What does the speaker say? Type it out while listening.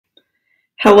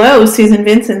Hello, Susan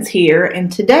Vincentz here,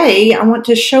 and today I want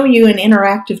to show you an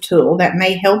interactive tool that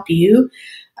may help you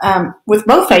with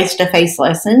both face-to-face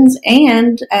lessons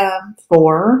and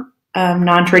for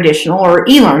non-traditional or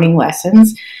e-learning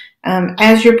lessons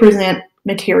as you present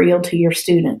material to your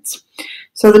students.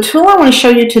 So the tool I want to show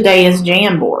you today is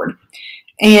Jamboard.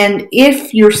 And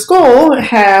if your school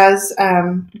has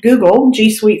Google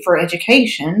G Suite for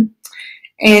Education,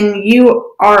 and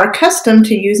you are accustomed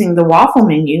to using the waffle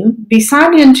menu, be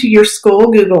signed into your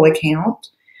school Google account,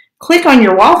 click on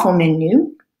your waffle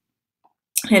menu,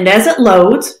 and as it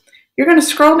loads, you're going to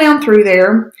scroll down through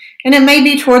there, and it may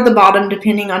be toward the bottom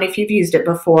depending on if you've used it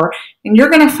before, and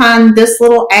you're going to find this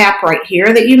little app right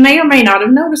here that you may or may not have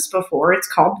noticed before. It's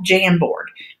called Jamboard.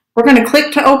 We're going to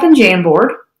click to open Jamboard,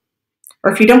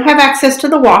 or if you don't have access to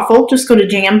the waffle, just go to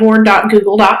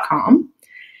jamboard.google.com.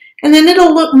 And then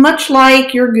it'll look much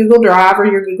like your Google Drive or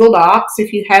your Google Docs.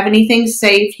 If you have anything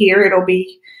saved here, it'll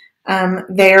be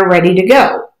there ready to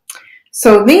go.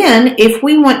 So then if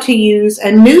we want to use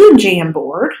a new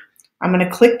Jamboard, I'm going to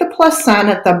click the plus sign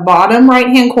at the bottom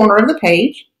right-hand corner of the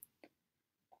page.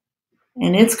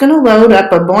 And it's going to load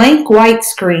up a blank white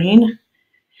screen,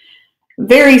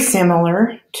 very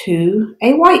similar to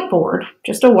a whiteboard,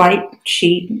 just a white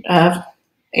sheet of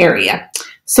area.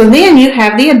 So then you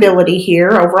have the ability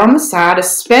here over on the side,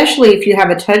 especially if you have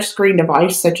a touchscreen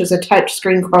device such as a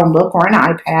touchscreen Chromebook or an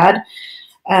iPad.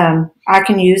 I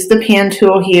can use the pen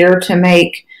tool here to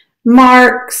make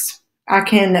marks. I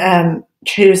can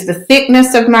choose the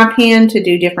thickness of my pen to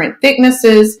do different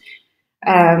thicknesses,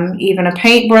 even a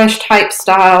paintbrush type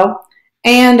style,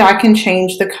 and I can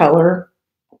change the color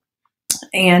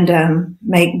and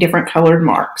make different colored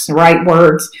marks, write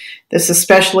words. This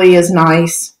especially is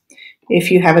nice if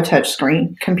you have a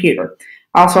touchscreen computer.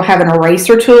 I also have an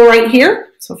eraser tool right here.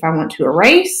 So if I want to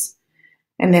erase,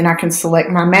 and then I can select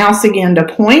my mouse again to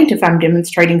point if I'm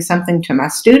demonstrating something to my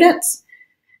students.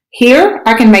 Here,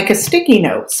 I can make a sticky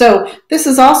note. So this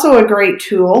is also a great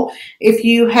tool if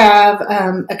you have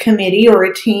a committee or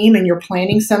a team and you're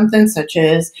planning something such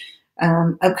as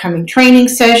upcoming training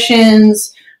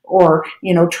sessions, or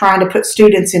trying to put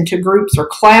students into groups or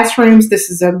classrooms. This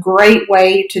is a great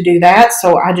way to do that.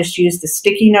 So I just use the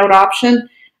sticky note option.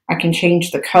 I can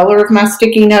change the color of my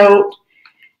sticky note,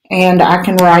 and I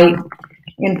can write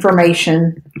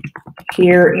information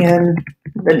here in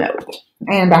the note.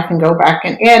 And I can go back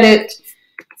and edit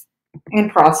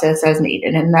and process as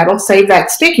needed. And that'll save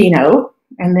that sticky note.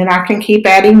 And then I can keep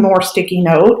adding more sticky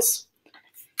notes.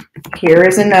 Here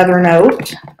is another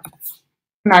note.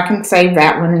 And I can save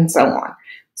that one and so on.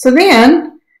 So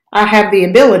then I have the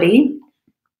ability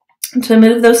to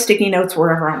move those sticky notes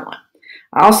wherever I want.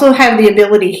 I also have the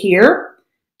ability here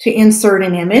to insert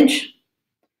an image.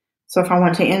 So if I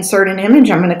want to insert an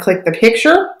image, I'm going to click the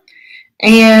picture,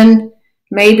 and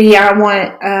maybe I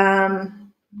want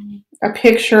a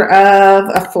picture of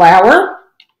a flower.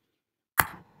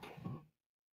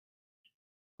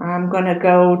 I'm going to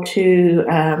go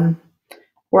to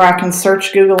where I can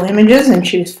search Google Images and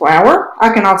choose flower.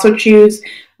 I can also choose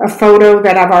a photo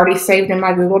that I've already saved in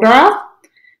my Google Drive.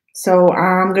 So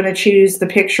I'm going to choose the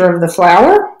picture of the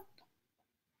flower,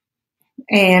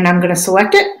 and I'm going to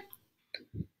select it,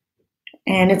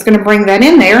 and it's going to bring that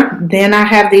in there. Then I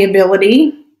have the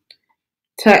ability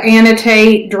to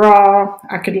annotate, draw.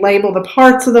 I could label the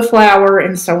parts of the flower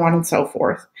and so on and so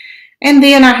forth. And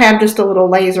then I have just a little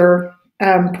laser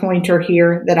pointer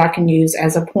here that I can use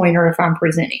as a pointer if I'm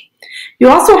presenting. You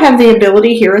also have the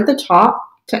ability here at the top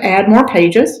to add more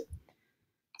pages.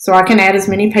 So I can add as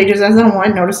many pages as I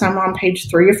want. Notice I'm on page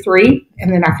 3 of 3,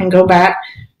 and then I can go back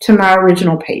to my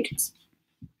original pages.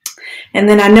 And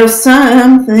then I know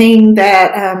something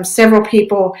that several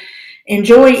people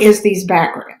enjoy is these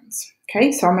backgrounds.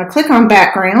 Okay, so I'm going to click on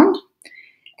background,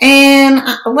 and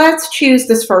let's choose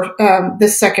this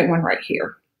this second one right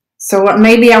here. So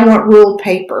maybe I want ruled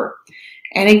paper.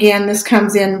 And again, this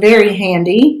comes in very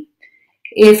handy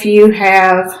if you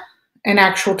have an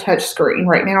actual touch screen.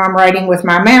 Right now I'm writing with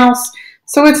my mouse,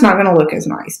 so it's not going to look as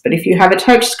nice. But if you have a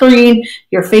touch screen,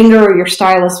 your finger or your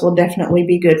stylus will definitely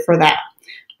be good for that.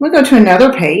 We'll go to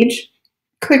another page,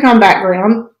 click on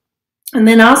background, and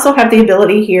then I also have the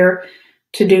ability here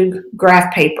to do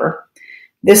graph paper.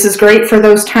 This is great for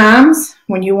those times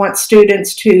when you want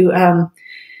students to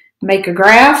make a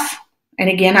graph, and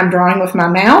again, I'm drawing with my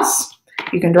mouse.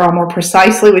 You can draw more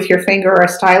precisely with your finger or a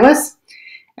stylus.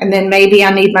 And then maybe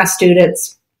I need my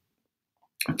students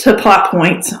to plot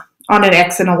points on an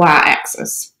X and a Y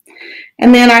axis.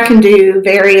 And then I can do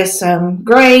various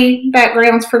gray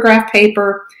backgrounds for graph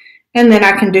paper, and then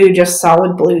I can do just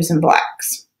solid blues and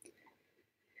blacks.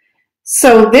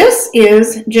 So this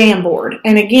is Jamboard.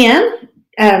 And again,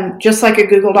 just like a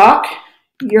Google Doc,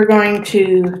 you're going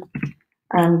to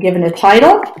give it a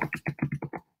title.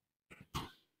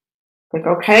 Click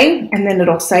OK, and then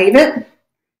it'll save it.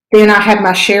 Then I have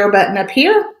my share button up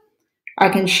here. I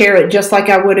can share it just like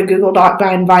I would a Google Doc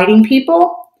by inviting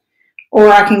people, or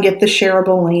I can get the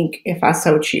shareable link if I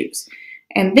so choose.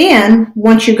 And then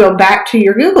once you go back to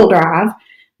your Google Drive,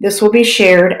 this will be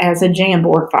shared as a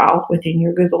Jamboard file within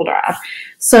your Google Drive.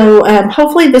 So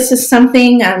hopefully this is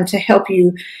something to help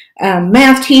you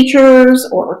math teachers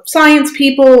or science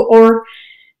people or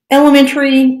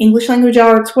elementary, English language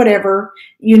arts, whatever.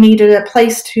 You needed a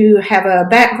place to have a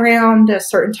background, a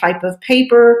certain type of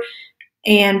paper,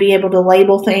 and be able to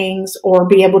label things, or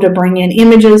be able to bring in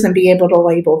images and be able to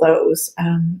label those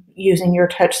using your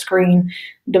touchscreen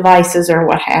devices or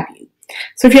what have you.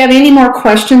 So if you have any more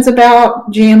questions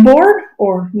about Jamboard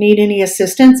or need any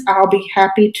assistance, I'll be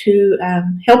happy to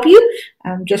help you.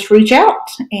 Just reach out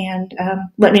and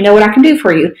let me know what I can do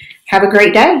for you. Have a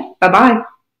great day. Bye-bye.